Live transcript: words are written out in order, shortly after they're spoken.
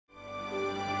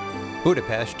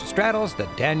Budapest straddles the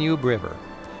Danube River.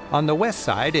 On the west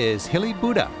side is hilly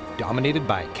Buda, dominated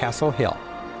by Castle Hill.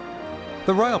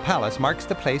 The royal palace marks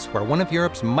the place where one of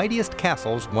Europe's mightiest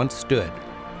castles once stood.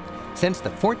 Since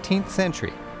the 14th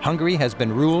century, Hungary has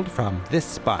been ruled from this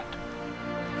spot.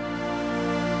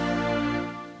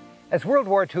 As World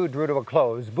War II drew to a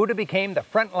close, Buda became the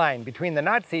front line between the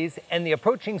Nazis and the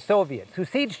approaching Soviets, who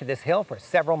sieged this hill for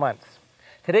several months.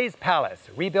 Today's palace,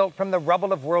 rebuilt from the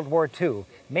rubble of World War II,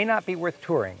 may not be worth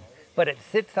touring, but it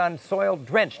sits on soil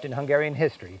drenched in Hungarian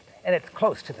history, and it's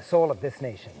close to the soul of this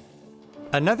nation.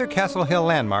 Another Castle Hill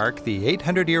landmark, the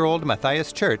 800-year-old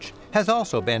Matthias Church, has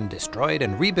also been destroyed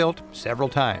and rebuilt several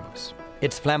times.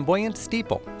 Its flamboyant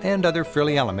steeple and other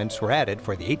frilly elements were added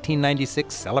for the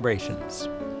 1896 celebrations.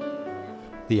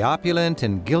 The opulent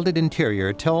and gilded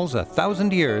interior tells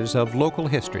 1,000 years of local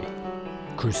history,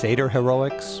 Crusader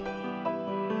heroics,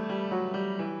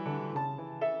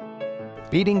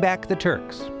 beating back the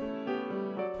Turks,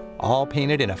 all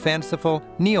painted in a fanciful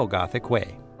neo-Gothic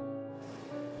way.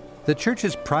 The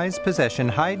church's prized possession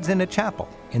hides in a chapel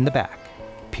in the back.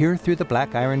 Peer through the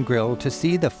black iron grille to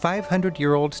see the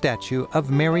 500-year-old statue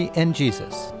of Mary and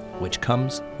Jesus, which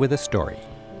comes with a story.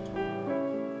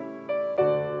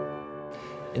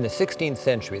 In the 16th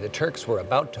century, the Turks were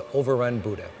about to overrun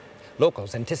Buda.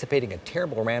 Locals, anticipating a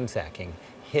terrible ransacking,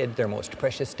 hid their most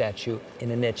precious statue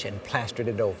in a niche and plastered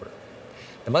it over.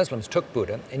 The Muslims took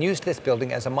Buda and used this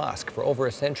building as a mosque for over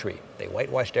a century. They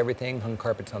whitewashed everything, hung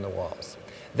carpets on the walls.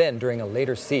 Then, during a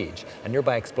later siege, a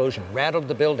nearby explosion rattled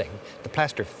the building. The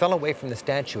plaster fell away from the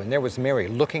statue, and there was Mary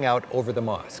looking out over the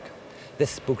mosque.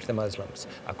 This spooked the Muslims.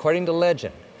 According to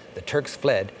legend, the Turks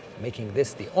fled, making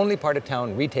this the only part of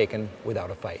town retaken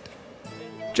without a fight.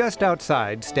 Just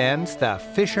outside stands the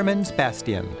Fisherman's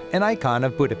Bastion, an icon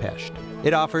of Budapest.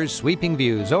 It offers sweeping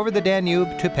views over the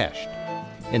Danube to Pest.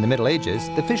 In the Middle Ages,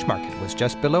 the fish market was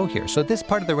just below here, so this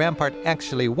part of the rampart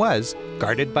actually was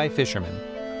guarded by fishermen.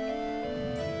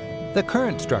 The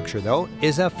current structure, though,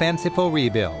 is a fanciful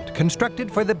rebuild,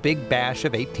 constructed for the Big Bash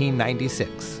of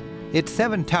 1896. Its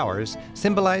 7 towers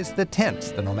symbolize the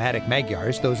tents the nomadic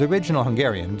Magyars, those original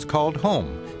Hungarians, called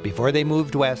home before they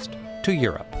moved west to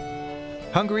Europe.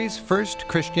 Hungary's first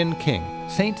Christian king,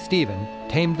 Saint Stephen,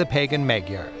 tamed the pagan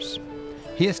Magyars.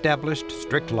 He established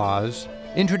strict laws,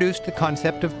 introduced the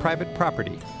concept of private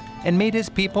property, and made his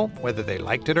people, whether they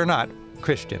liked it or not,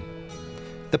 Christian.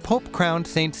 The Pope crowned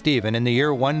St. Stephen in the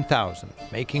year 1000,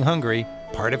 making Hungary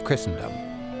part of Christendom.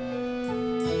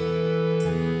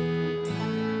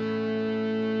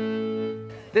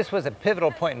 This was a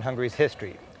pivotal point in Hungary's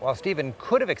history. While Stephen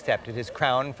could have accepted his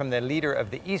crown from the leader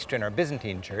of the Eastern or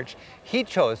Byzantine Church, he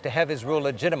chose to have his rule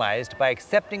legitimized by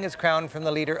accepting his crown from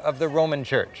the leader of the Roman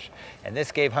Church, and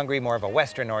this gave Hungary more of a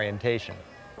Western orientation.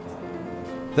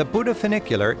 The Buda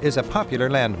funicular is a popular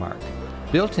landmark.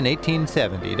 Built in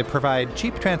 1870 to provide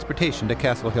cheap transportation to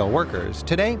Castle Hill workers,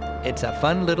 today it's a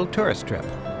fun little tourist trip.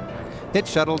 It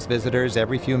shuttles visitors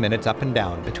every few minutes up and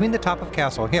down between the top of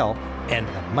Castle Hill and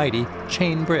the mighty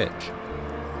Chain Bridge.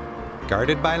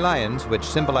 Guarded by lions, which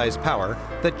symbolize power,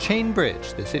 the Chain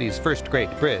Bridge, the city's first great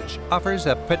bridge, offers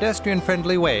a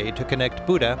pedestrian-friendly way to connect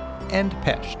Buda and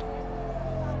Pest.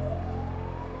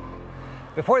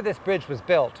 Before this bridge was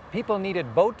built, people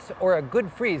needed boats or a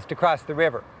good freeze to cross the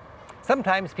river.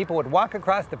 Sometimes people would walk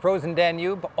across the frozen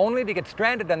Danube only to get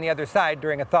stranded on the other side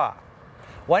during a thaw.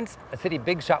 Once, a city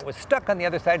big shot was stuck on the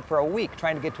other side for a week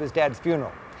trying to get to his dad's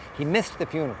funeral. He missed the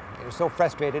funeral. He was so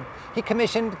frustrated, he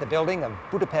commissioned the building of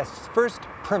Budapest's first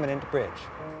permanent bridge.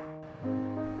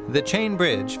 The Chain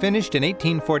Bridge, finished in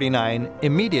 1849,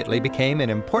 immediately became an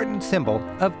important symbol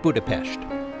of Budapest.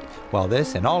 While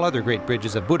this and all other great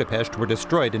bridges of Budapest were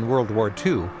destroyed in World War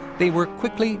II, they were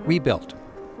quickly rebuilt.